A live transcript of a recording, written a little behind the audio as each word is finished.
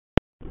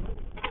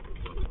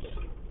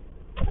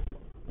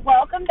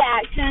welcome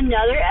back to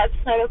another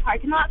episode of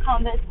Parking Lot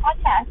Combos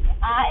Podcast.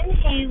 I am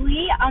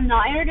Haley. I'm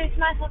not introducing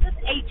myself as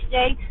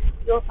HJ.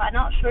 You'll find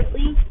out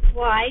shortly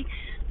why.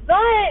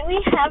 But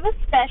we have a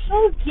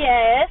special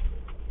guest.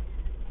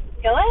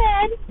 Go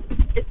ahead.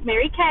 It's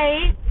Mary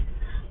Kate.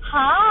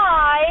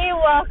 Hi,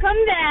 welcome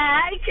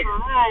back.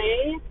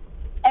 Hi.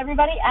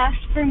 Everybody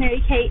asked for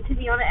Mary Kate to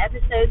be on an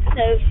episode,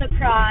 so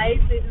surprise,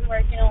 we've been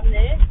working on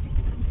this.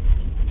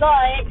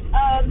 But,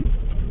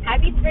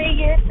 happy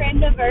 3-year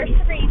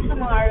friend-iversary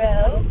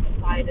tomorrow.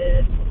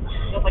 Excited.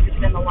 Feels like it's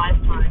been a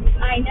lifetime.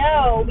 I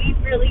know. We've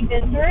really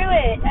been through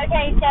it.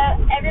 Okay, so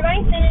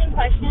everybody sent in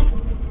questions,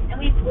 and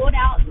we pulled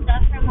out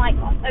stuff from,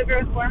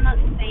 over a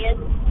 4-month span.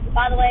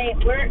 By the way,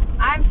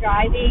 I'm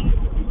driving,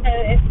 so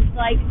if it's,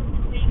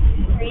 big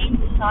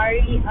screen,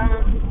 sorry.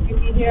 If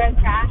you hear a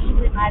crash,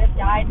 we might have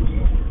died.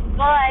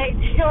 But,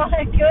 on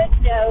a good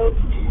note,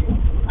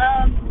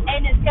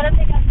 and it's going to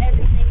pick up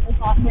everything, the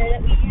software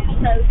that we use,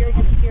 so you're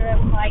going to hear it,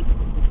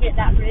 hit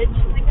that bridge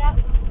like that.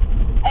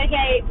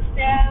 Okay,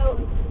 so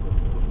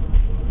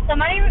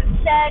somebody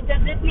said,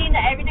 does this mean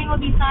that everything will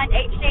be signed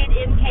HJ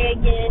and MK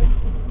again?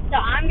 So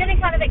I'm going to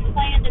kind of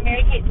explain it, and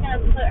Mary Kate's going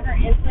to put her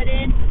input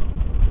in.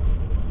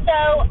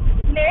 So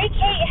Mary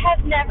Kate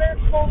has never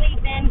fully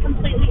been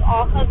completely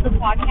off of the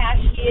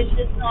podcast. She has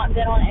just not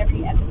been on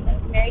every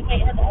episode. Mary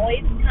Kate has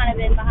always kind of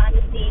been behind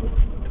the scenes.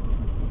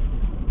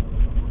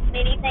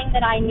 Anything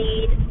that I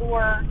need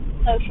for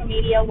social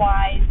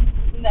media-wise,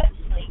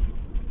 mostly.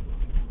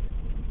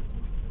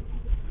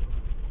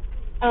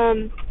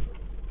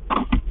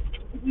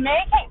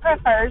 Mary Kate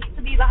prefers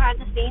to be behind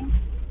the scenes,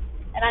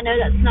 and I know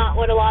that's not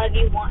what a lot of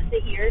you want to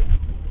hear,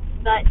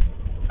 but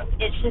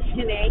it's just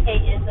who Mary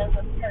Kate is as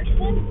a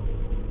person.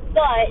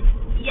 But,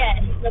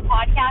 yes, the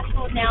podcast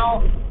will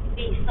now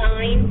be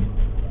signed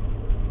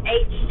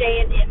HJ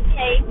and MK.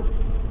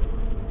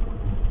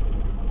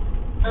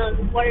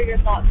 What are your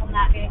thoughts on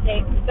that, Mary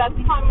Kate? That's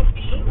fine with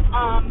me.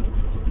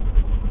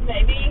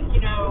 Maybe, in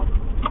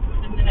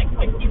the next,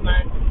 few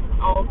months,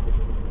 I'll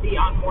be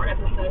on more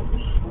episodes,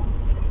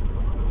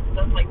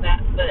 stuff like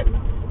that. But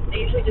I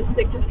usually just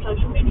stick to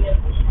social media.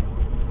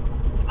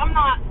 I'm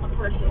not a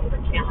person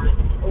for cameras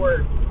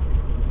or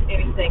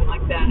anything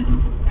like that.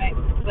 Right.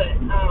 But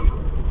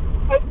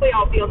hopefully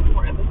I'll be on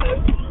more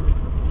episodes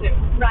soon.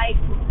 Right.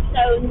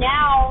 So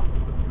now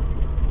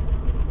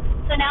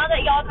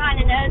that y'all kind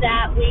of know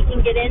that, we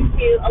can get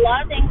into a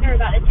lot of things are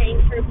about to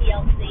change for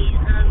PLC.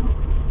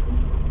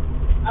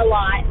 A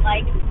lot.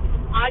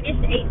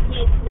 August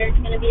 18th, there's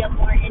going to be a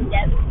more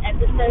in-depth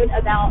episode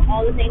about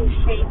all the things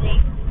changing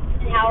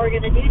and how we're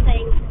going to do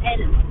things. And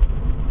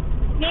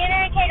me and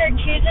Mary Kate are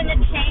choosing to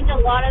change a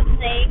lot of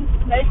things.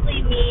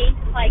 Mostly me.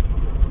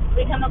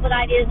 We come up with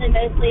ideas, and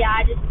mostly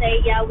I just say,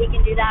 yeah, we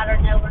can do that, or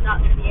no, we're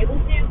not going to be able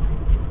to.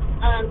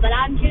 But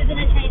I'm choosing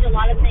to change a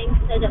lot of things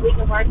so that we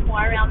can work more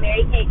around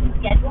Mary Kate's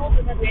schedule,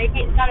 because Mary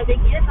Kate's got a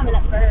big year coming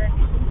up for her.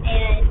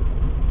 And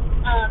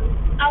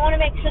I want to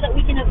make sure that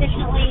we can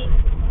efficiently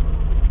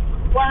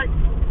work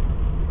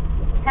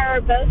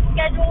her both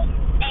schedules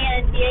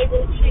and be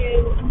able to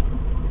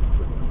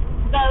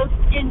both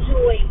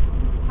enjoy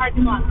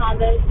parking lot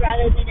combos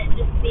rather than it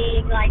just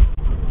being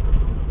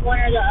one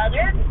or the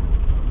other.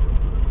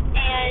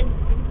 And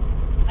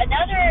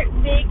another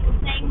big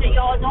thing that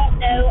y'all don't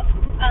know,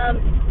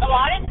 a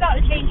lot is about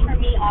to change for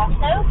me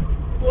also.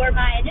 For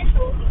my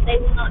initials, they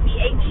will not be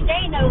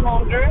HJ no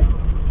longer.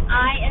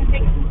 I am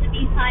fixing to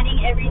be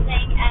signing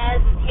everything as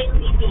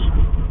Haley B.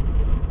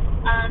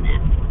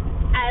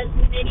 As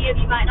many of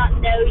you might not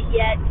know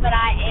yet, but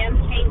I am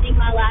changing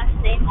my last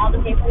name. All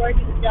the paperwork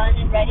is done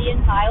and ready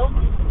and filed.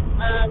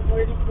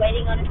 We're just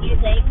waiting on a few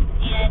things,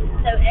 and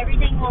so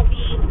everything will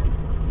be,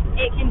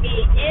 it can be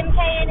MK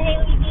and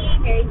Haley B,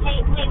 Mary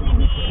Kate and Haley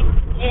B,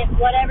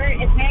 whatever.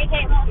 If Mary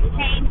Kate wants to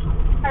change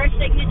her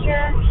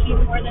signature, she's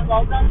more than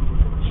welcome.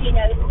 She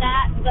knows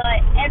that, but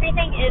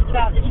everything is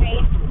about to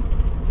change.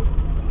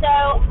 So,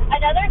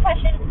 another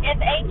question, if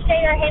HJ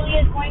or Haley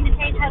is going to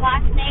change her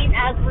last name,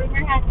 as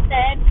rumor has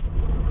said,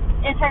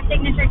 is her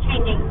signature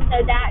changing?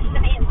 So that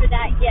should answer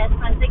that, yes,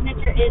 my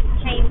signature is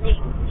changing.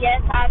 Yes,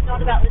 I've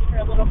thought about this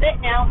for a little bit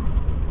now,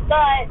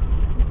 but,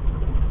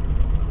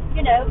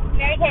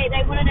 Mary Kate,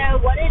 they want to know,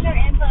 what is your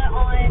input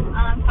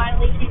on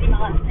finally changing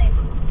my last name?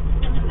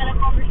 It's been a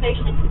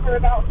conversation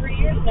for about 3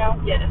 years now.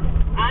 Yes.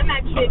 I'm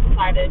actually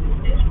excited.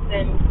 It's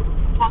been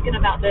talking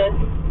about this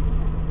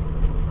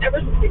ever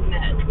since we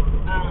met.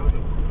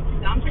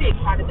 So I'm pretty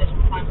excited that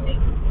she's finally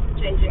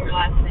changing her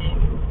last name.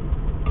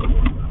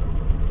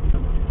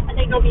 I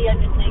think it'll be a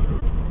good thing.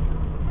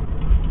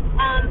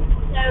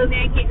 So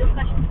Mary Kate, this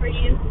question for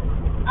you.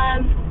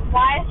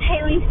 Why is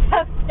Haley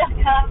so stuck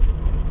up?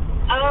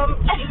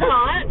 She's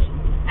not,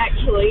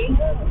 actually.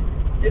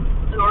 It's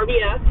an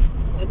RBF.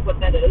 That's what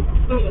that is.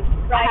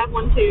 Right. I have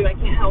one too, I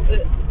can't help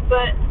it.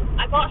 But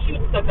I thought she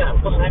was stuck up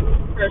when I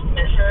first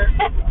met her,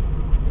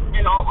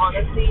 in all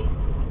honesty.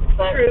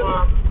 But True.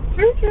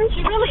 True.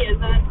 She really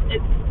isn't.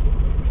 It's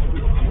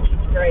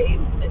great.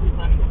 It's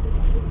fun.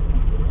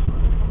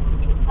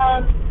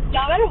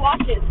 Y'all better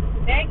watch it.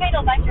 Mary Kate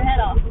will bite your head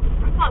off.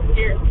 not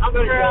scared. I'll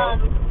go to for jail.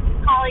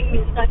 calling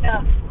me stuck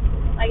up.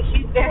 Like,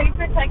 she's very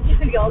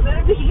protective. Y'all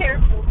better be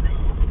careful.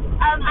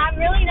 I'm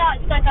really not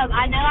stuck up.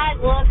 I know I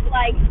look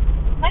like,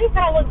 maybe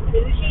I look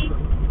bougie.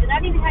 Is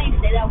that even how you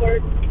say that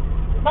word?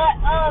 But,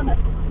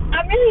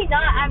 I'm really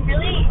not. I'm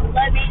really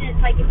low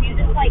maintenance. Like, if you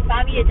just, like,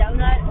 buy me a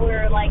donut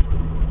or, like,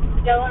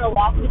 go on a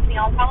walk with me,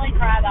 I'll probably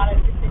cry about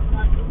it for 6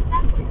 months.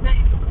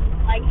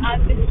 Like,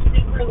 I'm just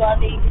super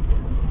loving.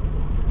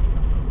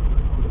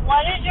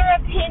 What is your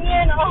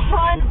opinion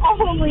on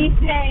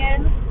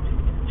OnlyFans?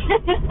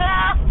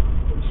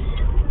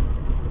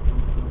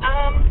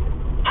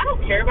 I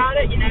don't care about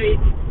it. You know, you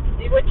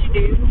do what you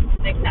do,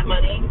 make that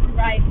money.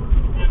 Right.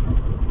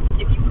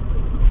 If you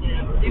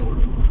do,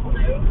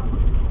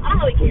 I don't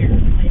really care.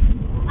 Like,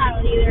 I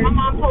don't either. my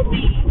mom told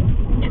me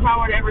if I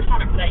were to ever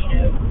sign up for that,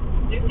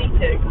 do feet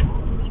pics.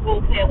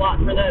 People pay a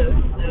lot for those,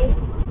 so.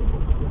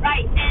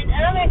 Right, and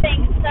another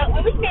thing, so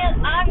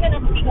OnlyFans, I'm going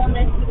to speak on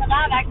this because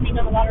I've actually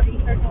done a lot of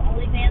research on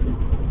OnlyFans,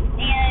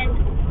 and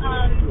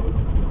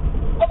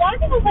a lot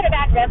of people put a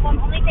bad rep on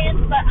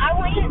OnlyFans, but I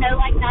want you to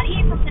know, like,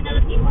 98% of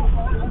the people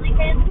on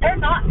OnlyFans, they're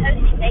not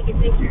posting naked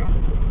pictures.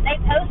 They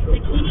post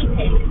bikini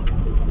pics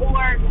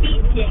or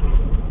feet pics,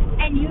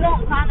 and you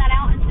don't find that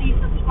out until you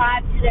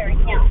subscribe to their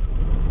account.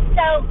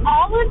 So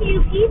all of you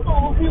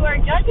people who are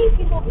judging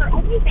people for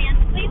OnlyFans,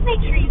 please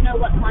make sure you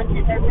know what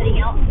content they're putting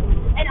out.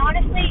 And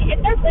honestly, if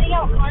they're putting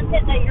out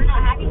content that you're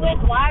not happy with,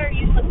 why are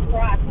you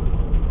subscribed?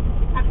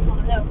 I just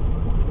want to know.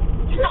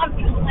 I'm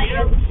just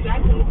saying.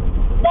 Exactly.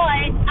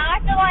 But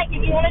I feel like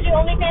if you want to do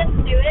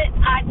OnlyFans, do it.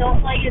 I don't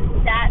think it's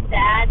that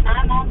bad.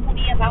 My mom told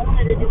me if I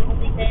wanted to do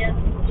OnlyFans,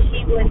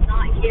 she would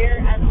not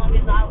care as long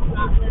as I was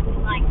not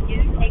posting like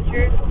nude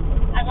pictures.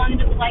 As long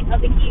as it was like a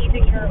bikini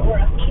picture or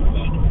a feet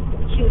pic,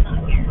 she would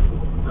not care.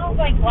 I was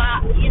like,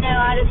 wow,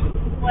 I just,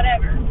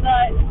 whatever.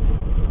 But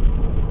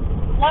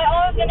what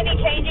all is going to be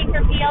changing for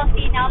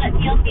PLC now that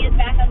PLC is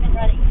back up and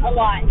running? A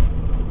lot.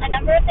 A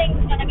number of things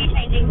is going to be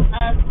changing.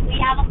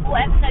 We have a full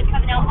episode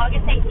coming out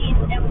August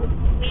 18th, and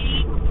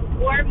we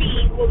or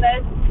me will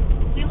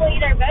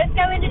either both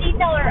go into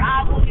detail or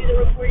I will do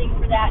the recording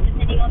for that,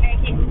 depending on Mary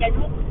Kate's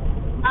schedule.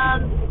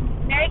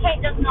 Mary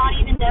Kate does not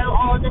even know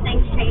all of the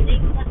things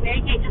changing because Mary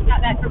Kate just got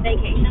back from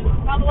vacation,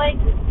 by the way.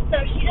 So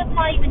she does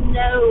not even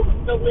know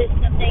the list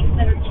of things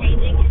that are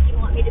changing, if you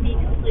want me to be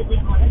completely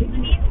honest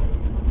with you.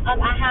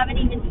 I haven't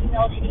even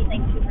emailed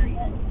anything to her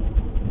yet.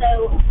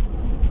 So,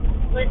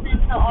 listen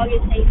to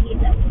August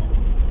 18th episode.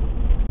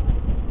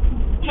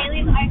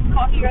 Haley's iced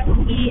coffee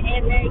recipe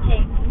and Mary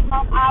Kate.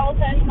 I will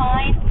post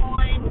mine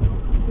on,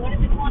 what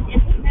is it called,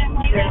 Instagram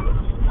later?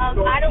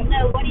 I don't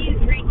know. What do you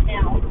drink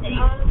now?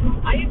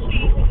 I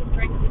usually just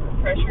drink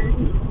Refreshers,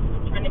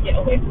 trying to get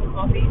away from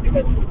coffee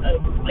because,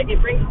 it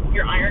brings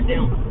your iron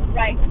down.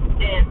 Right.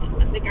 And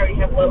I think I already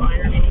have low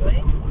iron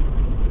anyway.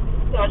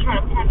 So I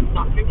try to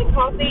stop drinking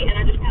coffee, and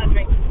I just kind of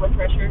drink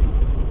Refreshers.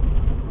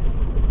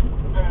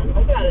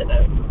 That's about it,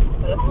 though.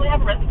 But I don't really have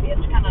a recipe. I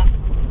just kind of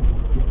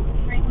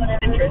drink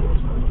whatever. Interest.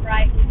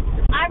 Right.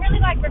 I really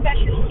like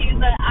Refreshers, too,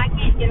 but I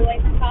can't get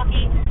away from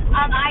coffee.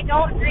 I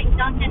don't drink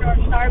Dunkin' or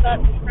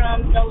Starbucks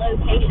from the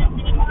locations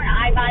anymore.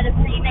 I buy the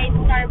pre-made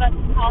Starbucks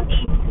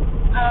coffee,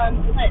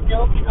 put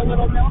a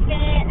little milk in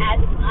it, add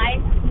some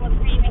ice, some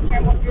cream, and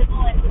caramel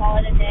drizzle, and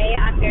call it a day.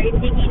 I'm very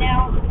picky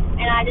now.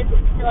 And I just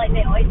feel like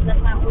they always mess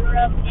my order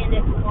up, and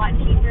it's a lot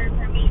cheaper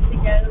for me to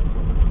go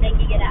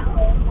making it at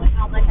home with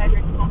how much I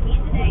drink coffee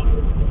in a day.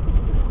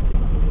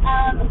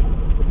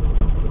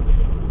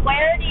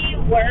 Where do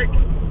you work?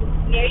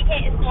 Mary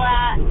Kate is still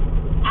at?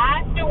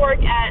 I still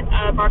work at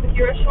a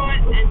barbecue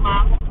restaurant in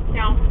my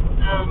hometown.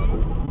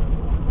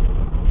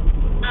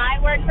 I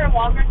work for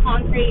Walker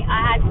Concrete.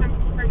 I had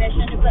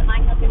permission to put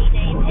my company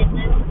name in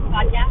this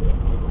podcast.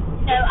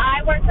 So I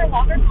work for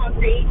Walker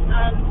Concrete.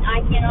 I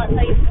cannot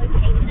tell you the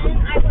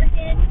location I work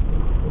in,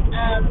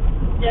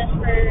 just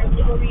for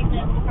legal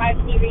reasons,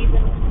 privacy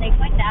reasons, things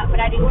like that.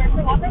 But I do work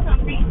for Walker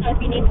Concrete, so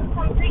if you need some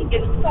concrete,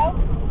 give us a call.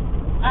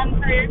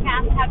 Career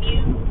path, have you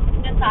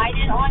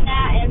decided on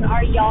that, and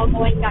are y'all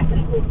going back to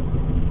school?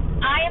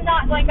 I am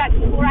not going back to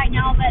school right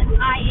now, but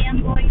I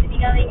am going to be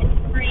going in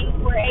spring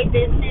for a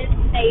business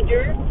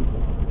major.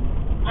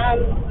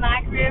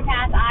 My career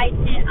path, I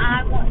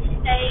want to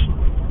stay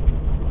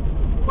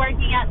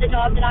working at the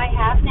job that I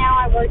have now.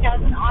 I work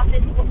as I'm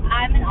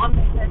an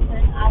office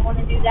person. I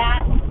want to do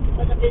that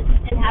with a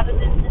business and have a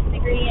business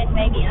degree and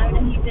maybe own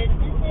a few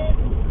businesses.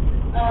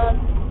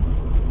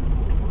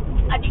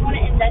 I do want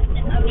to invest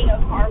in owning a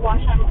car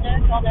wash. I don't know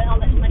if y'all know how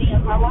much money a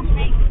car wash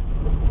makes,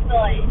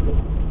 but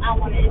I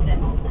want to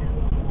invest in that.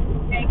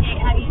 Mary Kate,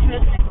 have you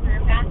chosen a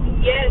career path?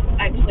 Yes,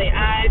 actually,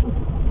 I've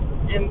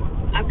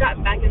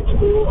gotten back in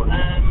school.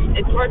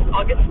 It starts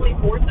August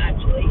 24th,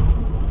 actually.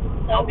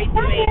 So I'll be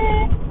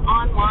doing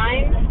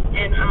online,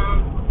 and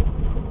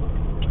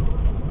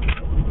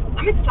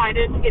I'm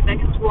excited to get back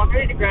in school. I'm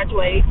ready to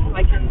graduate, so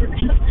I can.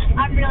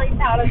 I'm really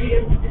proud of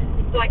you.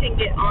 So I can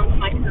get on to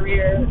my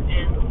career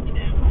and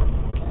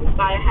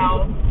buy a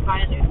house,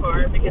 buy a new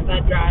car because I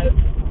drive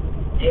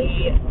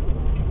a.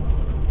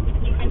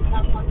 You can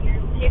come on here.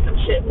 see some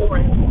shit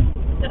more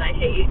that I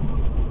hate.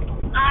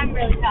 I'm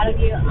really proud of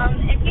you.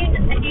 If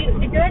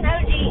you're an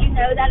OG, you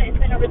know that it's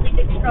been a really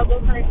big struggle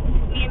for me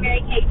and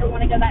Mary Kate to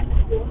want to go back to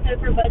school. So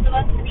for both of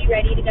us to be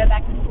ready to go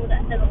back to school,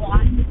 that says a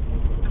lot.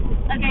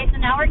 Okay, so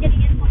now we're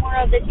getting into more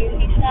of the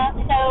juicy stuff.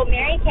 So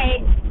Mary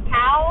Kate,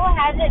 how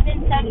has it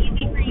been so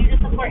easy for you to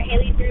support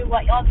Haley through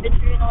what y'all have been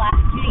through in the last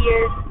 2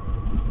 years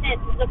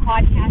since the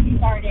podcast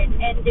started?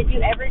 And did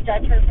you ever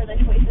judge her for the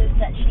choices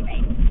that she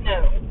made?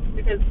 No,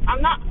 because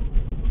I'm not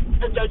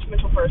a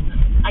judgmental person.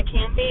 I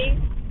can be.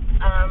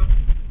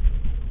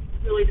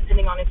 Really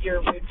depending on if you're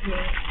rude to me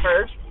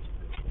first,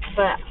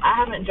 but I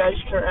haven't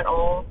judged her at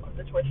all of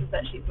the choices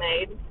that she's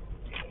made,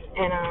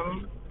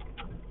 and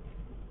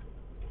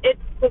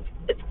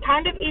it's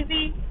kind of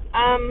easy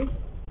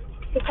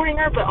supporting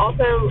her, but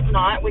also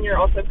not when you're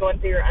also going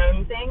through your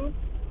own things.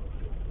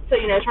 So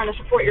trying to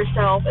support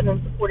yourself and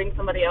then supporting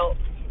somebody else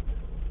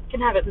can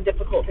have its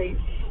difficulties.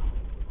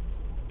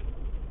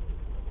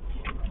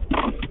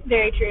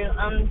 Very true.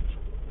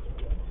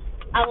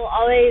 I will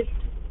always.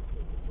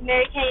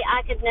 Mary Kate,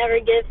 I could never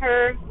give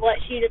her what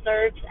she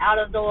deserves out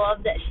of the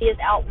love that she has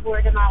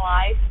outpoured in my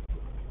life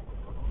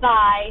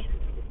by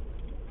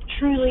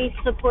truly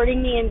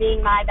supporting me and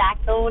being my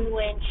backbone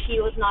when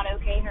she was not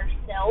okay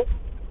herself.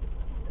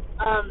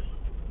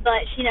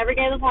 But she never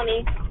gave up on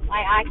me.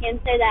 I can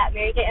say that.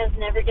 Mary Kate has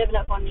never given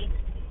up on me.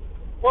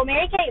 Well,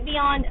 Mary Kate,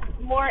 beyond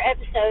more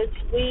episodes,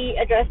 we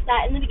addressed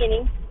that in the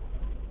beginning.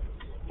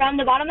 From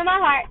the bottom of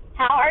my heart,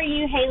 how are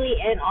you, Haley,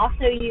 and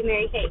also you,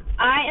 Mary Kate?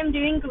 I am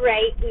doing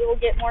great. We will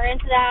get more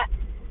into that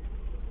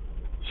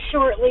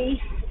shortly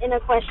in a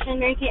question.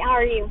 Mary Kate, how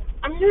are you?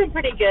 I'm doing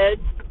pretty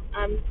good.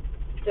 I'm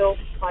still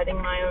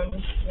fighting my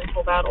own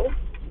mental battle.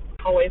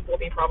 Always will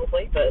be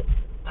probably, but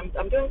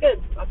I'm doing good.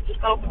 I've just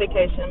got off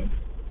vacation.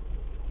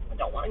 I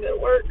don't want to go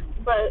to work,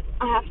 but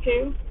I have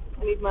to.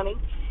 I need money.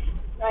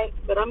 Right.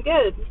 But I'm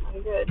good.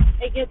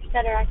 It gets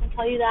better, I can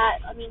tell you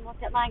that. I mean, look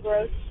at my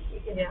growth.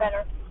 It gets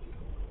better.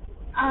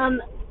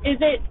 Is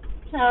it,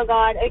 oh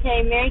God,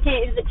 okay, Mary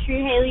Kate, is it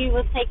true Haley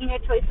was taking a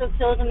choice of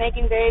pills and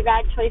making very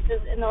bad choices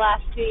in the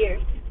last 2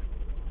 years?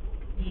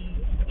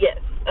 Yes,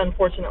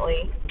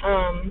 unfortunately.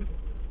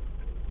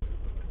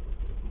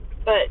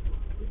 But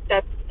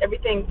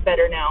everything's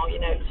better now,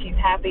 she's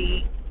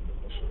happy,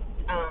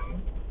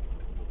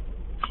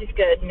 she's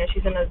good,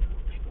 she's in an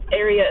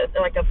area,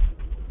 like a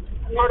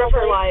part of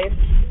her life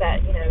that,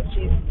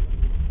 she's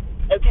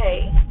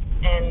okay,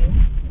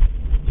 and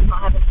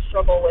not having to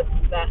struggle with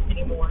that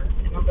anymore,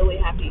 and I'm really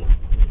happy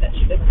that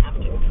she doesn't have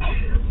to.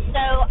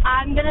 So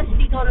I'm going to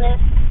speak on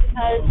this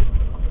because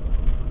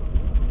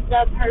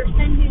the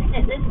person who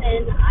sent this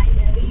in, I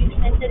know you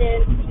sent it in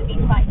to be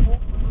spiteful,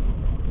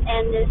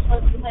 and this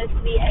was supposed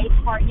to be a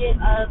target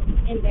of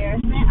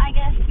embarrassment, I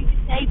guess you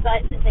could say,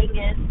 but the thing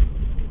is,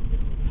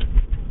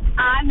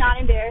 I'm not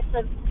embarrassed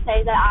to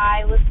say that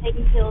I was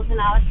taking pills and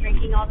I was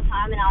drinking all the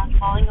time and I was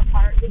falling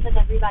apart, because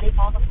everybody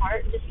falls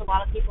apart. Just a lot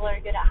of people are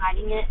good at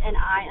hiding it, and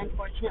I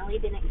unfortunately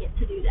didn't get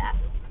to do that.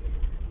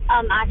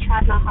 I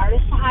tried my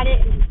hardest to hide it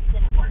and it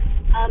didn't work.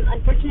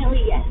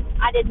 Unfortunately, yes,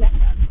 I did mess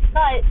up.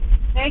 But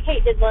Mary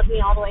Kate did love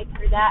me all the way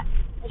through that,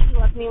 and she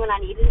loved me when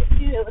I needed it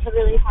to. It was a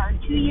really hard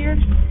 2 years,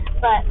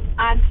 but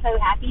I'm so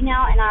happy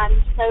now, and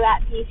I'm so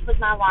at peace with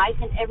my life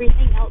and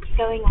everything else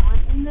going on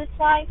in this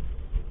life.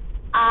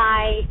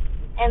 I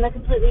am a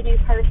completely new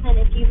person.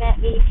 If you met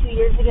me 2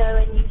 years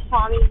ago and you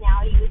saw me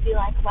now, you would be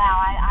like,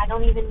 wow, I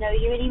don't even know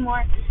you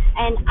anymore,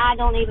 and I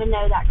don't even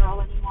know that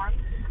girl anymore.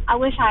 I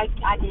wish I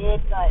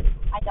did, but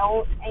I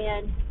don't,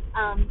 and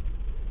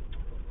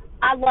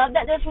I love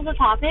that this was a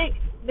topic,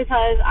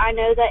 because I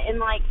know that in,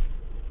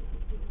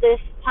 this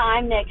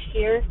time next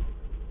year,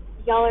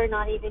 y'all are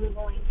not even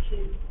going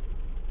to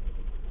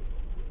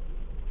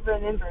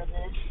remember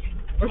this,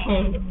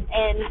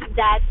 and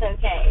that's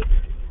okay.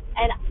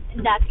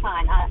 And that's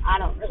fine. I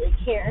don't really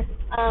care.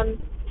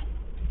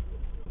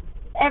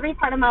 Every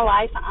part of my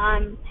life,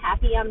 I'm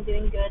happy. I'm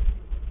doing good.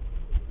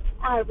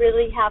 I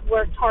really have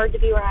worked hard to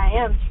be where I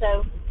am.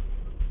 So,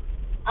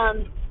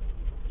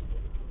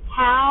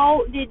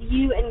 how did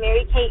you and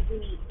Mary Kate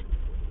meet?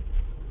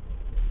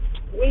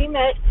 We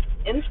met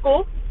in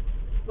school,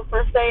 the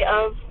first day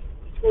of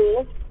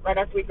school, right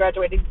after we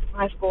graduated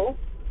high school.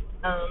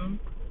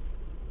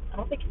 I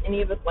don't think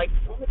any of us liked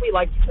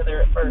each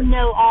other at first.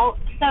 No,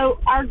 so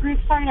our group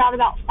started out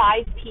about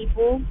 5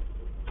 people,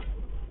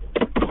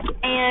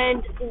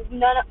 and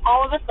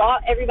all of us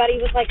thought everybody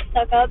was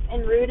stuck up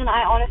and rude, and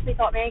I honestly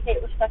thought Mary Kate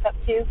was stuck up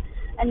too.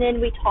 And then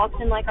we talked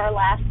in our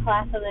last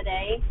class of the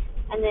day,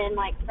 and then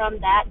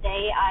from that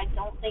day, I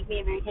don't think me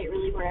and Mary Kate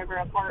really were ever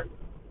apart.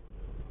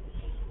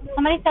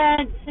 Somebody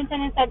sent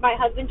in and said my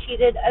husband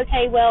cheated.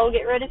 Okay, well,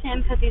 get rid of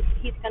him because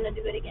he's gonna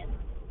do it again.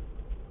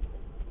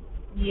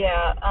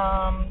 Yeah,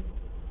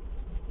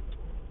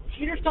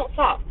 cheaters don't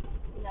stop.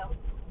 No.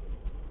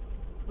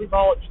 We've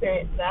all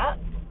experienced that.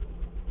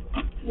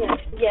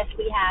 Yes,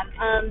 we have.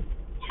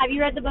 Have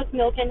you read the book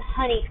Milk and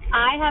Honey?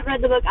 I have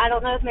read the book. I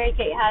don't know if Mary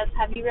Kate has.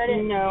 Have you read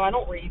it? No, I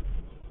don't read.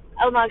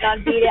 Oh my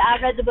God, beat it.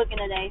 I read the book in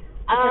a day.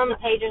 Because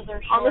the pages are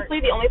short. Honestly,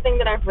 the only thing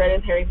that I've read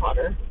is Harry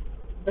Potter,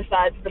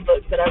 besides the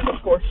books that I was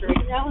forced to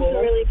read in That school. was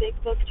a really big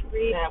book to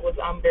read.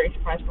 I'm very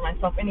surprised for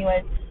myself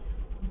anyway.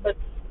 But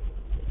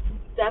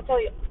that's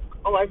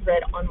all I've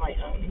read on my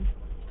own.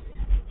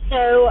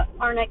 So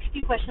our next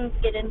few questions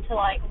get into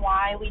like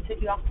why we took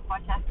you off the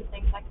podcast and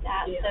things like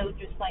that. Yeah. So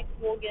just like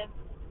we'll give,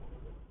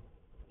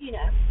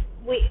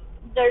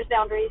 there's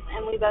boundaries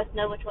and we both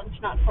know which ones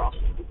not to cross.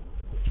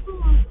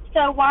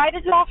 So why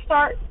did you all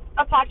start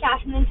a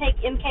podcast and then take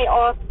MK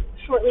off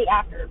shortly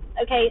after?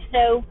 Okay,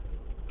 so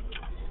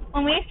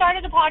when we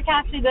started the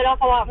podcast, we bit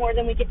off a lot more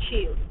than we could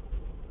chew.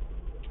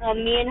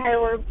 Me and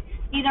her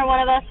neither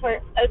one of us were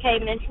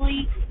okay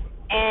mentally,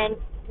 and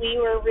we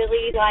were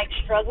really like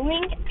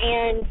struggling,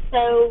 and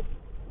so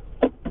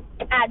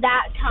at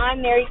that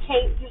time Mary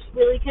Kate just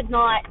really could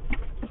not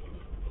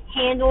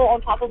handle,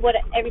 on top of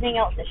everything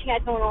else that she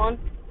had going on,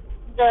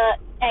 the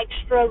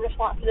extra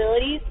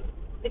responsibilities,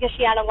 because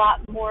she had a lot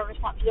more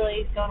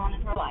responsibilities going on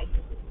in her life.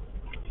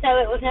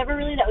 So it was never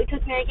really that we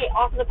took Mary Kate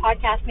off of the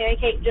podcast. Mary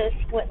Kate just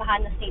went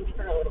behind the scenes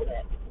for a little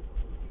bit.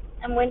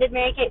 And when did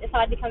Mary Kate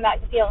decide to come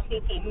back to the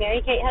PLC team?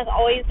 Mary Kate has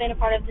always been a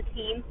part of the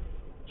team.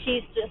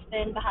 She's just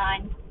been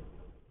behind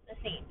the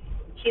scenes.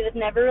 She was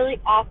never really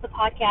off the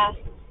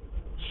podcast.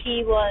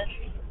 She was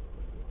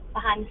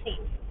behind the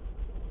scenes.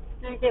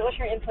 Mary Kate, what's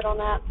your input on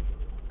that?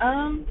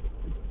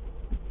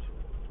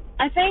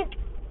 I think,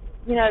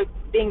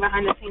 being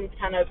behind the scenes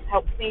kind of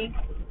helped me,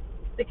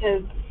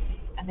 because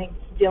I think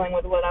dealing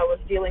with what I was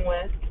dealing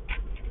with,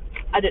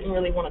 I didn't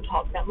really want to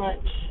talk that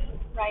much.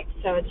 Right.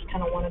 So I just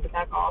kind of wanted to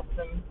back off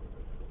and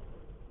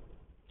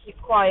keep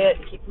quiet,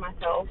 keep to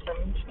myself,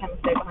 and just kind of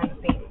stay behind the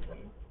scenes and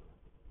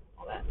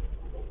all that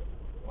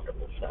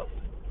wonderful stuff.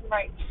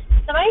 Right.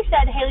 Somebody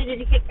said, Haley, did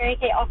you kick Mary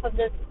Kate off of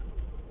the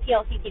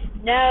PLC team?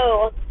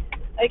 No.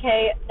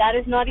 Okay, that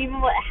is not even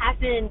what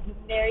happened.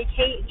 Mary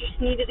Kate just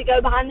needed to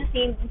go behind the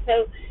scenes, and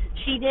so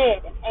she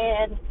did.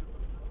 And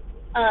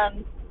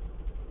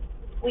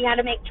we had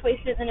to make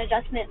choices and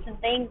adjustments and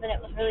things, and it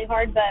was really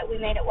hard, but we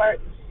made it work.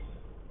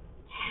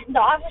 The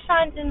office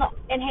signs in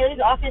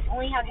Haley's office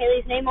only have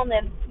Haley's name on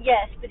them.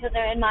 Yes, because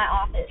they're in my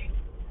office.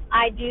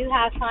 I do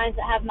have signs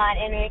that have mine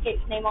and Mary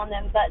Kate's name on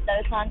them, but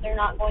those signs are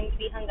not going to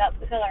be hung up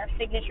because our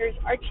signatures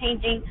are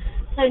changing,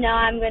 so now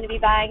I'm going to be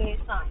buying new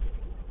signs.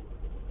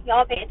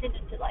 Y'all pay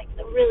attention to, like,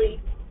 the really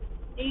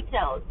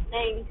detailed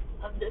things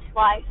of this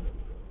life.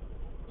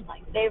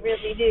 Like, they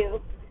really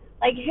do.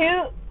 Like,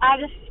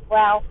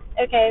 wow,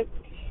 okay.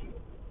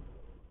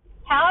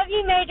 How have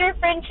you made your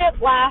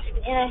friendship last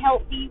in a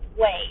healthy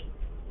way?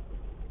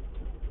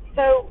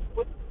 So,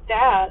 with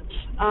that,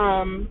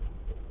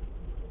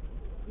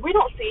 we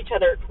don't see each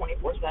other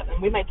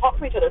 24/7. We may talk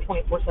to each other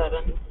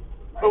 24/7,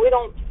 but we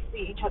don't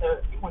see each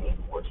other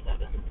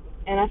 24/7.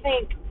 And I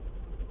think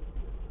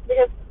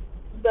because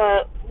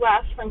the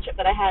last friendship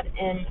that I had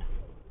in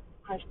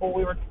high school,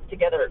 we were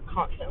together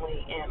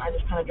constantly, and I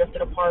just kind of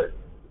drifted apart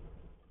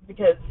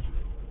because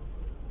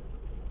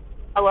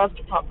I love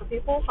to talk to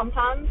people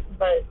sometimes,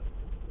 but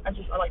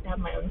I like to have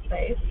my own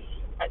space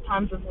at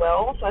times as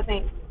well. So I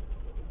think,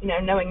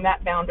 knowing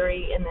that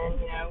boundary, and then,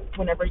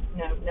 whenever,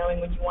 knowing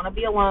when you want to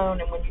be alone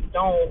and when you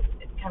don't,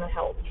 it kind of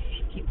helps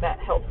keep that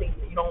healthy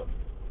so you don't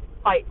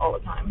fight all the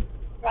time.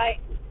 Right.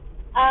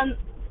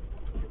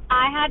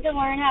 I had to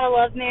learn how to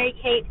love Mary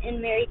Kate in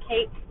Mary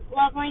Kate's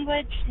love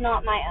language,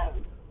 not my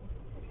own.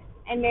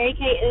 And Mary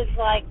Kate is,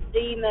 like,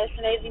 the most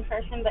amazing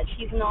person, but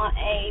she's not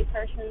a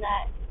person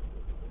that,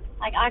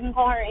 like, I can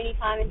call her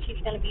anytime and she's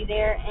going to be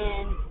there,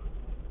 and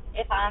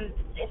if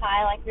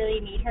I like, really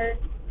need her,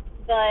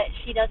 but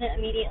she doesn't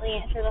immediately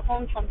answer the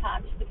phone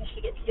sometimes because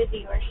she gets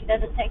busy, or she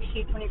doesn't text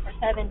you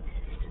 24/7.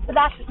 But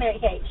that's just Mary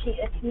Kate.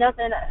 It's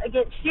nothing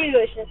against you,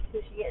 it's just who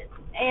she is.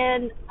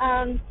 And,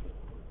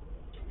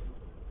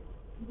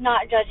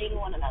 not judging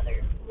one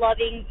another,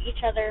 loving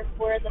each other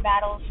for the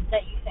battles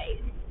that you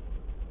face.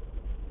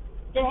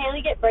 Did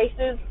Haley get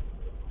braces?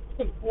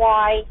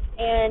 Why?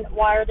 And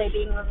why are they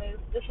being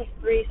removed? This is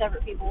 3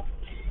 separate people.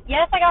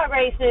 Yes, I got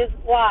braces.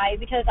 Why?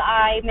 Because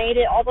I made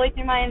it all the way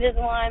through my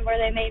Invisalign where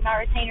they made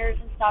my retainers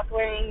and stopped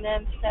wearing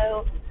them,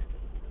 so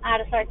I had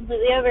to start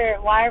completely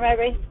over. Why are my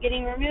braces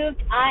getting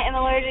removed? I am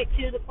allergic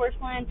to the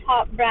porcelain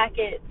top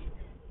brackets,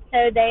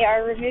 so they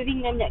are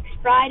removing them next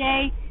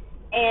Friday,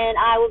 and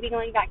I will be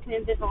going back to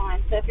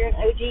Invisalign. So if you're an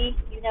OG,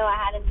 you know I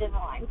had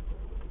Invisalign.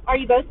 Are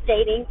you both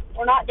dating?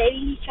 We're not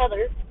dating each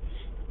other,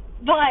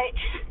 but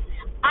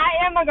I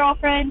am a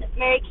girlfriend.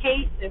 Mary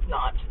Kate is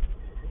not.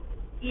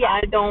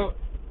 Yeah.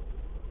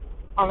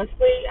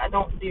 Honestly, I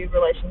don't do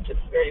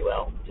relationships very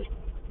well, just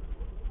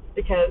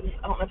because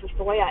I don't know if it's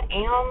the way I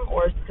am,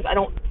 or it's because I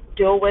don't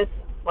deal with,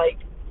 like,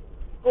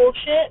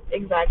 bullshit.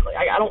 Exactly.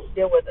 I don't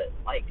deal with it.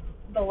 Like,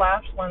 the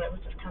last one, it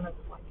was just kind of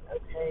like,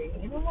 okay,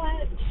 you know what?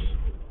 I'm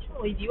going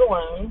to leave you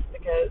alone,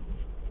 because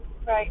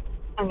right.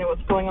 I know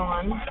what's going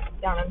on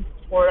down in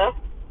Florida.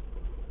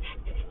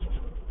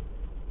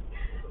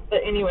 But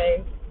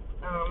anyways,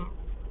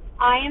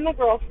 I am a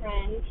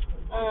girlfriend.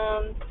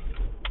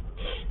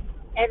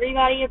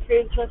 Everybody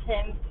approves with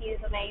him. He's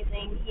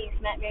amazing. He's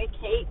met Mary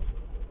Kate.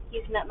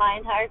 He's met my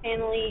entire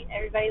family.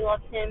 Everybody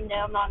loves him. No,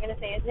 I'm not going to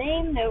say his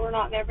name. No, we're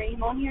not going to bring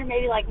him on here.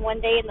 Maybe like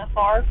one day in the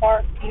far,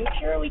 far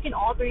future, we can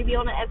all three be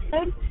on an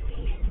episode.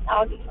 That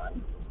would be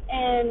fun.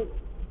 And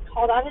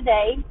call that a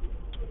day.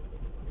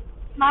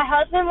 My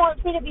husband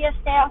wants me to be a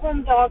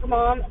stay-at-home dog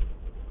mom.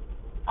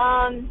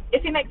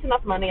 If he makes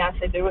enough money, I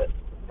say do it.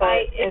 But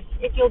right,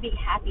 if you'll be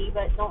happy,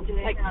 but don't do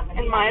it. Like, if you're not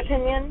in my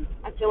opinion,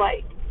 I feel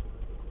like,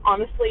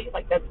 honestly,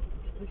 like this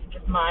is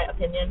just my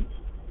opinion.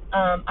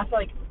 I feel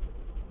like,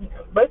 you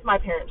know, both my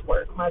parents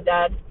work. My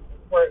dad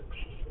works.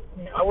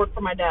 You know, I work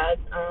for my dad.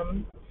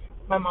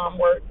 My mom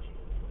works.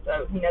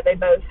 So, you know, they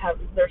both have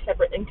their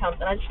separate incomes,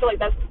 and I just feel like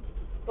that's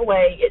the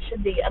way it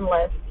should be,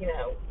 unless, you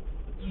know,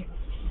 you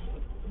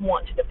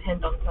want to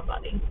depend on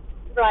somebody.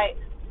 Right.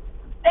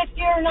 If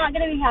you're not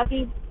going to be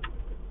happy,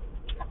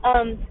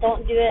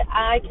 don't do it.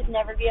 I could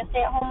never be a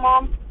stay-at-home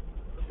mom,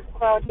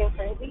 or I would go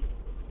crazy.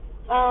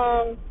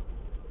 How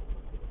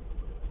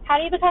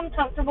do you become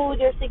comfortable with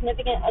your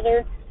significant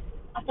other?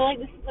 I feel like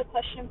this is a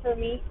question for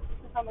me,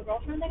 since I'm a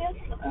girlfriend, I guess.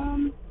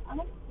 I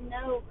don't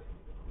know.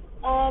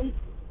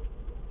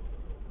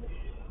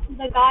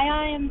 The guy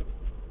I am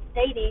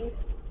dating,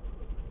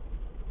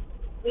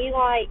 we,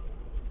 like,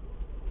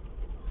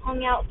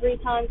 hung out 3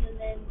 times, and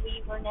then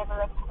we were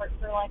never apart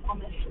for, like,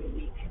 almost 3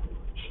 weeks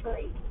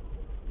straight.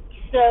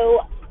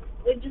 So,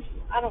 we just,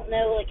 I don't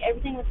know, like,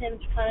 everything with him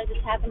kind of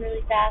just happened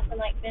really fast and,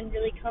 like, been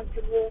really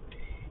comfortable,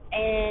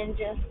 and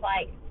just,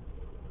 like,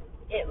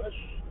 it was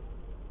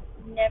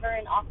never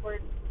an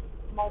awkward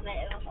moment.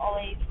 It was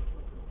always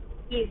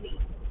easy.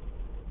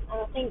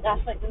 I think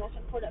that's, like, the most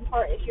important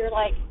part. If you're,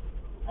 like,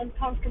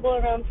 uncomfortable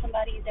around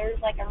somebody, there's,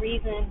 like, a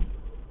reason.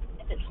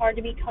 If it's hard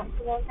to be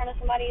comfortable in front of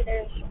somebody,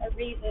 there's a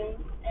reason,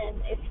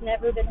 and it's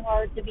never been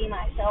hard to be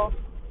myself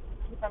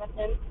in front of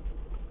him.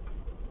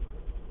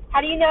 How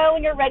do you know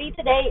when you're ready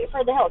to date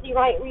for the healthy,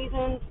 right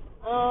reasons?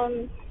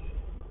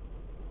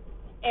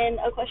 And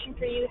a question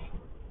for you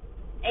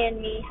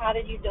and me, how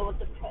did you deal with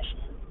depression?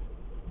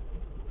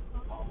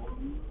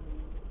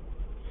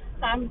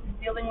 I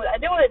deal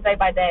with it day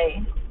by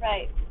day.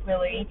 Right.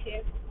 Really. Me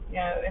too. You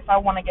know, if I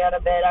want to get out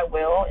of bed, I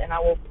will, and I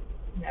will,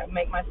 you know,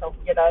 make myself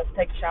get up,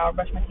 take a shower,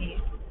 brush my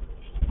teeth.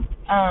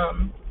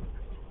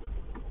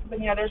 But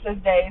you know, there's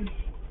those days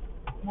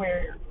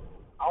where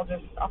I'll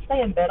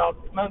stay in bed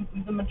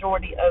the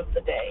majority of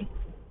the day.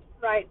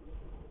 Right.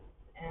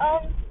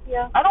 And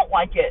yeah. I don't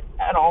like it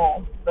at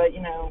all, but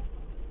you know,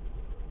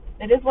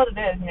 it is what it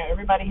is. You know,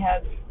 everybody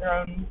has their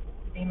own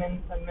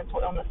demons and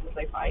mental illnesses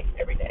they fight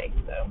every day.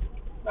 So.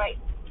 Right.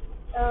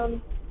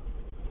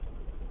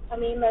 I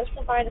mean, most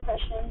of my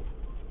depression,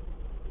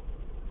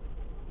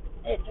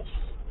 it just,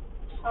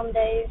 some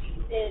days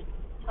it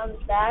comes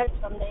back,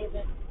 some days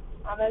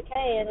I'm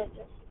okay, and it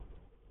just,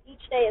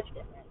 each day is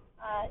different.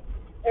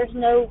 There's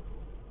no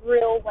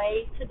real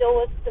way to deal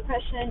with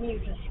depression. You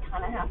just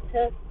kind of have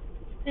to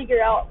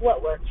figure out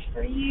what works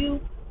for you,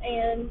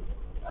 and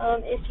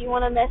if you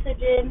want to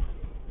message in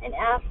and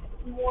ask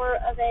more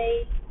of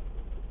a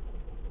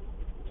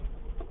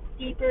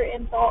deeper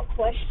in thought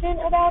question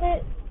about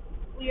it,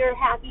 we are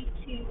happy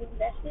to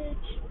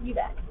message you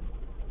back.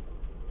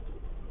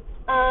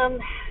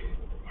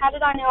 How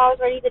did I know I was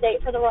ready to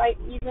date for the right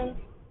reasons?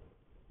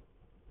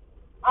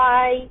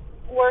 I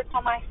worked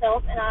on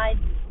myself, and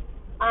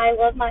I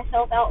love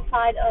myself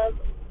outside of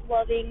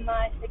loving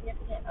my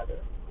significant other.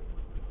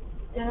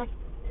 Yeah.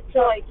 I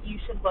feel like you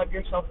should love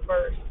yourself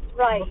first,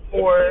 right,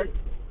 before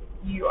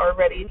you are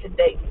ready to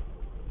date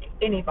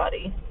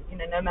anybody, you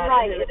know, no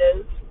matter who it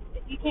is.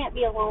 If you can't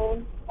be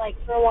alone, like,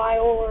 for a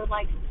while, or,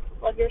 like,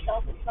 love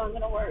yourself, it's not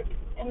going to work.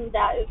 And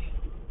that is,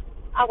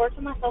 I work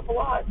on myself a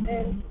lot.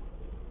 And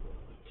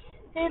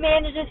who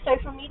manages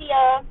social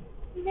media?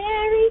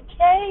 Mary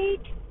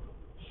Kate.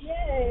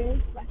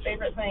 Yay. My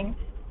favorite thing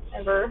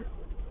ever.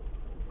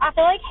 I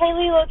feel like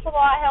Haley looks a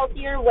lot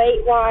healthier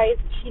weight-wise.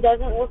 She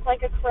doesn't look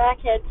like a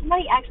crackhead.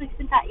 Somebody actually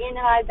sent that in,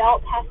 and I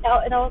about passed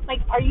out, and I was like,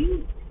 are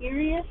you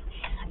serious?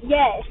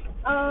 Yes.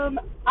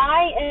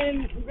 I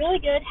am really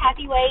good,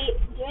 happy weight,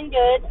 doing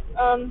good.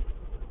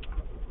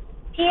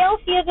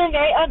 TLC has been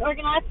very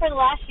unorganized for the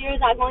last year. Is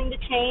that going to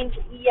change?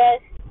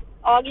 Yes.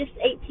 August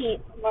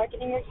 18th. Mark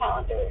it in your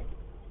calendar.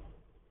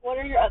 What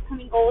are your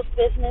upcoming goals,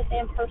 business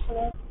and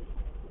personal?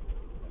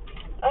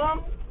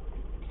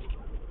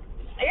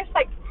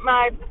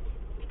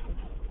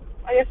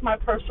 I guess my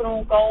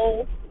personal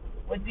goal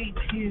would be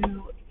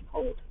to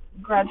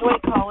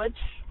graduate college.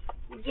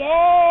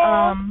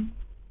 Yeah.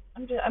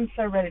 I'm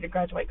so ready to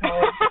graduate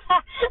college.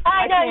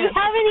 I know, you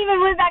haven't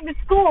even went back to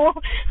school.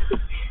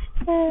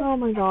 Oh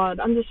my God,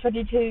 I'm just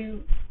ready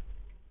to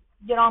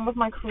get on with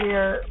my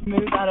career,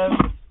 move out of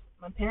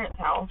my parents'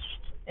 house,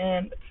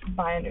 and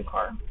buy a new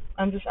car.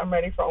 I'm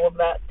ready for all of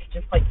that to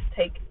just like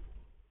take,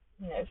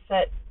 you know,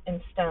 set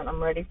in stone.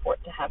 I'm ready for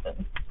it to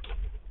happen.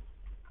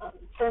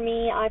 For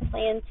me, I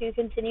plan to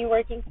continue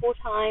working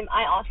full-time.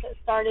 I also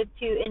started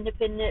 2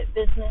 independent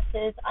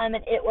businesses. I'm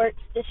an It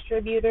Works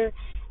distributor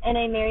and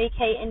a Mary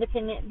Kay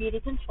independent beauty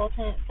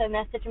consultant, so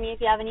message me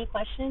if you have any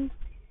questions.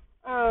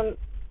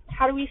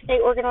 How do we stay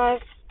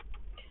organized?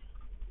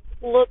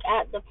 look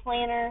at the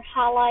planner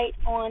highlight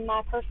on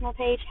my personal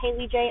page,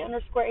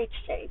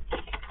 HaleyJ_HJ.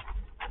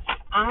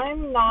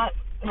 I'm not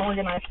an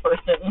organized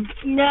person.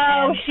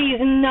 No, she's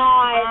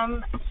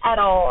not. At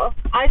all.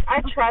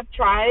 I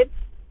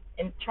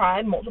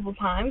tried multiple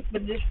times,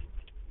 but it just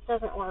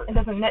doesn't work.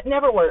 It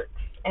never works.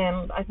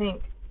 And I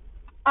think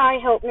I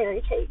help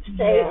Mary Kate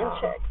stay in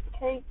check.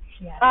 Okay,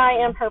 I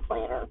am her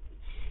planner.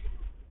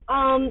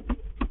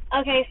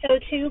 Okay, so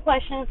 2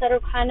 questions that are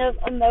kind of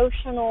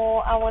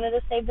emotional. I wanted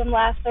to save them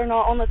last. They're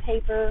not on the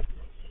paper.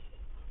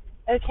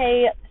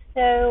 Okay,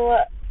 so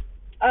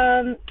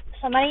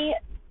somebody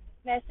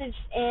messaged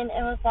in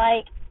and was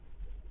like,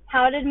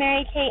 how did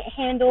Mary Kate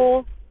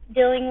handle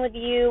dealing with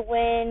you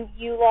when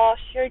you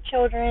lost your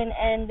children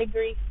and the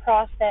grief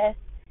process?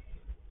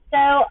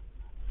 So,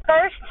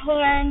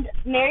 firsthand,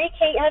 Mary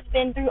Kate has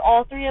been through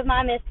all 3 of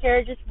my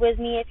miscarriages with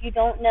me. If you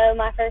don't know,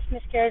 my first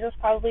miscarriage was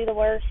probably the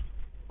worst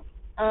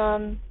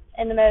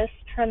and the most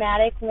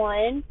traumatic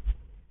one.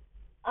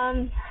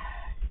 The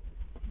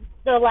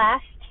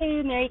last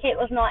 2, Mary Kate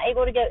was not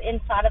able to go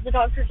inside of the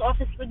doctor's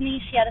office with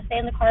me. She had to stay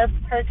in the car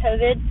per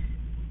COVID,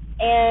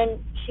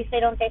 and she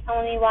stayed on FaceTime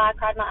with me while I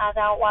cried my eyes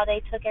out, while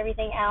they took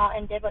everything out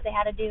and did what they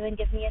had to do and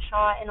give me a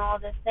shot and all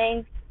of those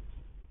things.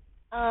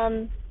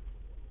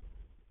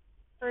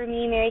 For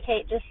me, Mary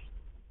Kate just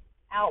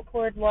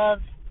outpoured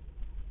love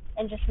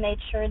and just made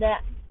sure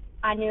that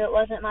I knew it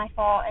wasn't my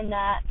fault and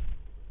that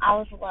I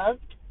was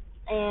loved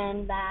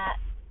and that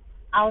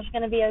I was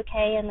going to be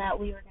okay and that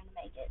we were going to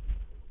make it.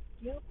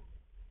 Yep.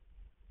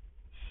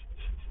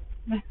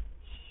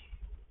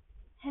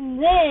 And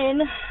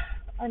then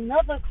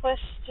another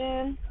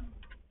question.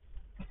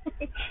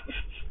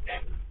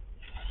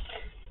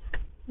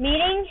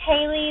 Meeting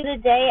Haley the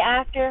day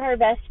after her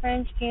best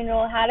friend's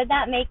funeral, how did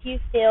that make you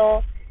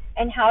feel?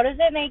 And how does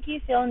it make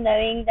you feel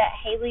knowing that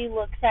Haley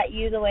looks at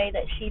you the way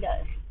that she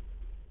does?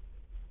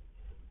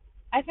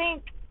 I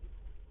think,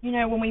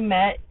 when we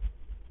met,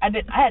 I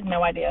had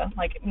no idea.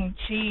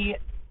 She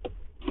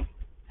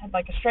had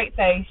a straight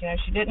face.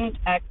 She didn't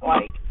act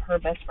like her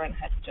best friend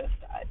had just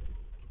died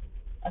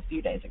a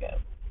few days ago,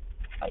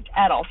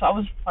 at all. So I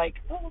was like,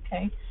 oh,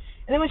 okay.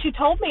 And then when she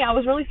told me, I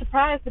was really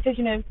surprised because,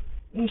 she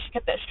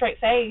kept that straight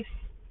face.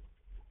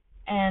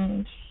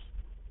 And,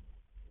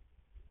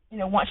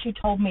 once she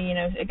told me,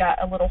 it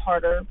got a little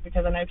harder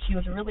because I know she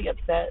was really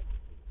upset.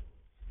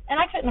 And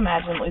I couldn't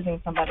imagine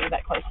losing somebody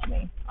that close to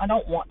me. I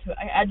don't want to.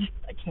 I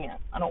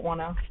can't. I don't want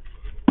to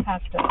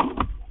have to.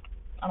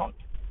 I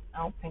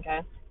don't think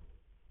I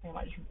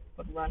just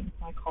would run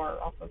my car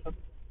off of a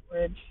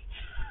bridge.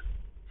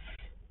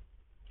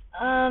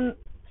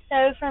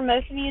 So for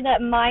most of you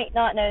that might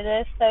not know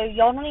this, so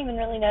y'all don't even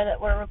really know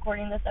that we're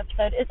recording this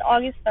episode. It's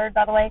August 3rd,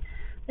 by the way.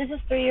 This is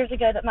 3 years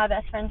ago that my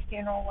best friend's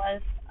funeral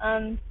was.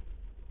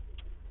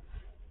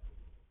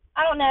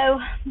 I don't know.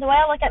 The way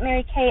I look at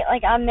Mary Kate,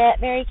 I met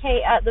Mary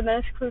Kate at the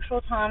most crucial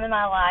time in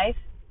my life,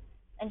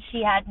 and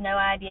she had no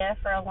idea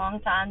for a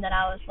long time that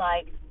I was,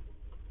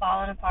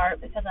 falling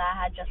apart because I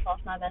had just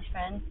lost my best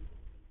friend.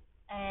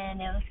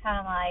 And it was kind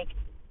of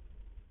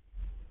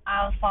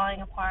I was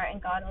falling apart,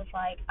 and God was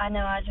like, I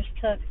know I just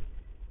took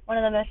one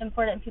of the most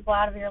important people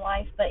out of your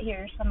life, but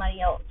here's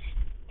somebody else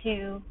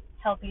to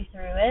help you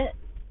through it.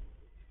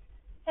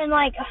 And,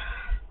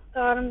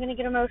 God, I'm going to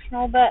get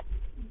emotional, but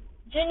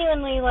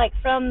genuinely,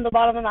 from the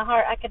bottom of my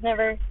heart, I could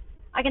never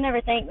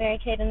thank Mary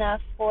Kate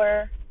enough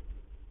for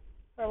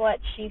what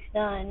she's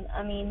done.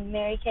 I mean,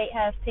 Mary Kate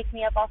has picked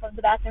me up off of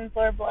the bathroom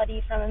floor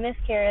bloody from a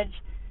miscarriage.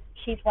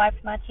 She's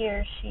wiped my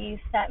tears. She's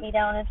sat me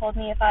down and told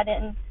me if I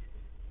didn't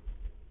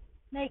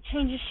make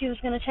changes, she was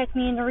going to check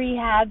me into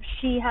rehab.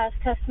 She has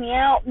cussed me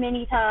out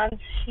many times.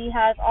 She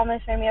has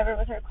almost ran me over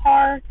with her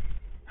car.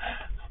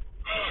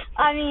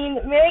 I mean,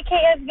 Mary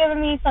Kate has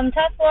given me some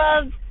tough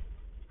love,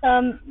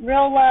 some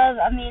real love.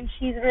 I mean,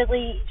 she's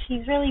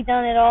really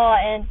done it all,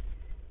 and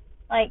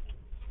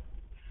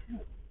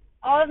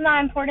all of my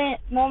important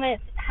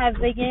moments have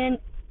began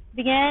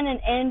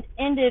and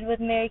ended with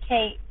Mary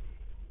Kate,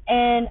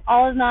 and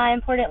all of my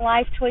important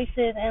life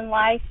choices and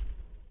life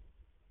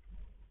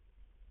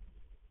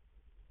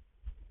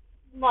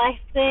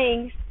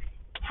things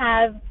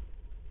have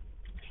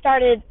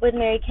started with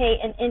Mary Kate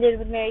and ended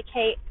with Mary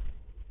Kate.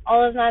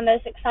 All of my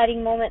most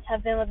exciting moments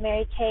have been with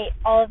Mary Kate.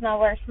 All of my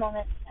worst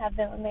moments have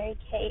been with Mary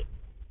Kate.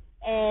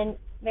 And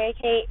Mary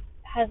Kate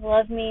has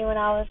loved me when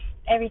I was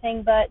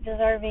everything but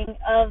deserving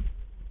of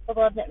the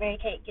love that Mary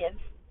Kate gives.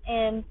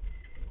 And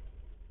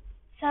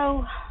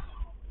so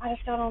I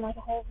just got on a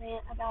whole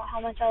rant about how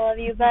much I love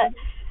you, but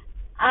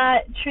I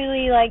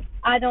truly,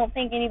 I don't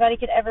think anybody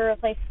could ever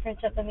replace the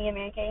friendship that me and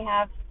Mary Kate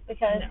have,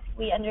 because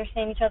we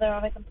understand each other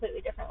on a completely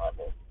different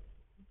level.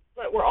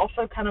 But we're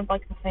also kind of the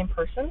same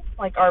person.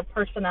 Our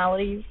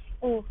personalities.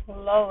 Oh,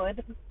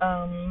 Lord.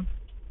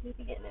 We'd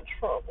be getting in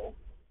trouble.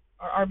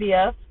 Our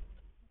RBF.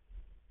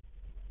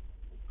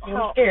 A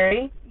little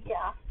scary.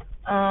 Yeah.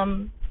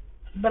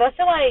 But I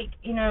feel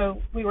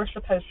we were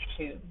supposed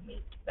to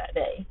meet that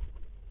day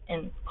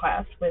in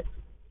class with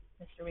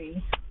Mr.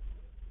 B.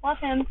 Love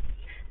him.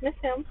 Miss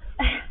him.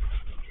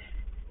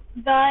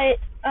 But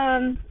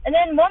and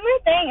then one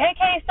more thing.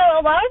 Okay, so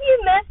a lot of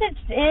you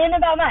messaged in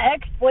about my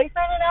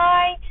ex-boyfriend and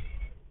I.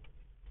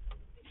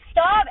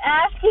 Stop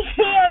asking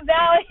me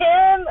about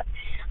him.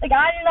 Like,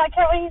 I do not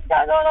care what he's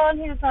got going on.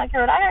 He does not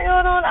care what I got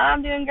going on.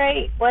 I'm doing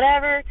great.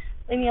 Whatever.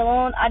 Leave me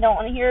alone. I don't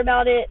want to hear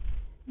about it.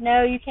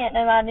 No, you can't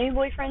know my new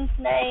boyfriend's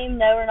name.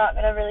 No, we're not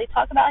going to really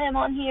talk about him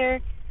on here.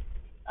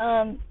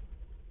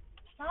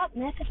 Stop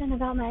messaging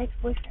about my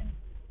ex-boyfriend.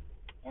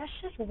 That's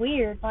just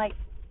weird. Like,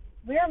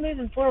 we're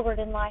moving forward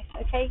in life,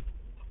 okay?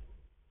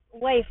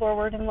 Way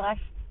forward in life.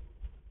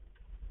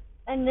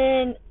 And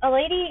then a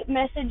lady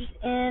messaged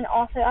in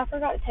also, I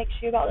forgot to text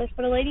you about this,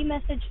 but a lady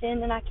messaged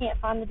in and I can't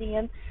find the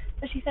DM,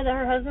 but she said that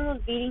her husband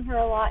was beating her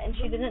a lot and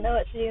she didn't know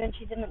what to do and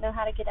she didn't know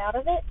how to get out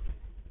of it.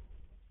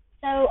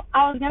 So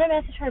I was going to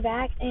message her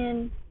back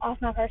and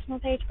off my personal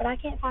page, but I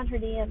can't find her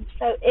DM.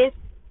 So if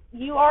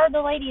you are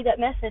the lady that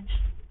messaged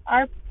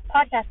our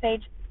podcast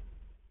page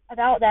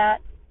about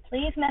that,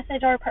 please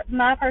message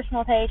my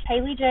personal page,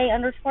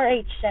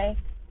 HaleyJ_HJ,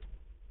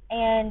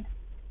 and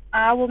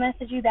I will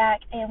message you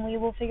back and we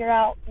will figure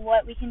out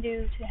what we can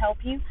do to help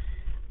you.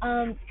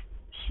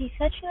 She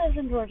said she lives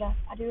in Georgia.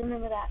 I do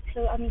remember that.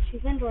 So, I mean,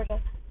 she's in Georgia.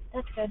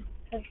 That's good.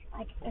 Because,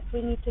 like, if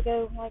we need to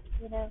go, like,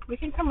 you know. We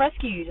can come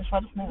rescue you. Just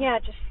let us know. Yeah,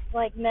 just,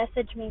 like,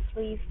 message me,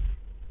 please.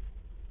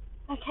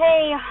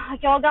 Okay,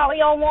 y'all got what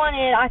y'all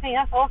wanted. I think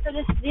that's all for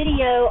this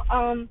video.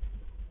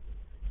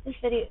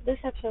 This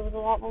episode was a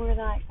lot longer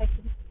than I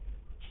expected.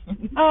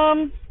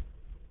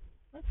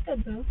 That's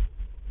good, though.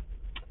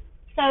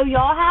 So,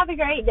 y'all have a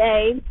great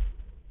day.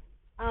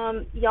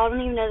 Y'all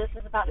don't even know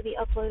this is about to be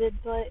uploaded,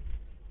 but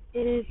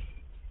it is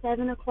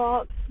 7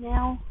 o'clock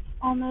now,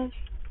 almost.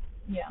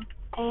 Yeah.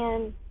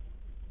 And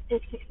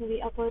it's fixing to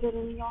be uploaded,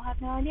 and y'all have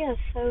no idea.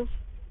 So,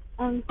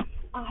 I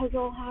hope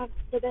y'all have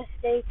the best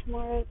day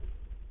tomorrow.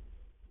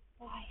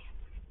 Bye.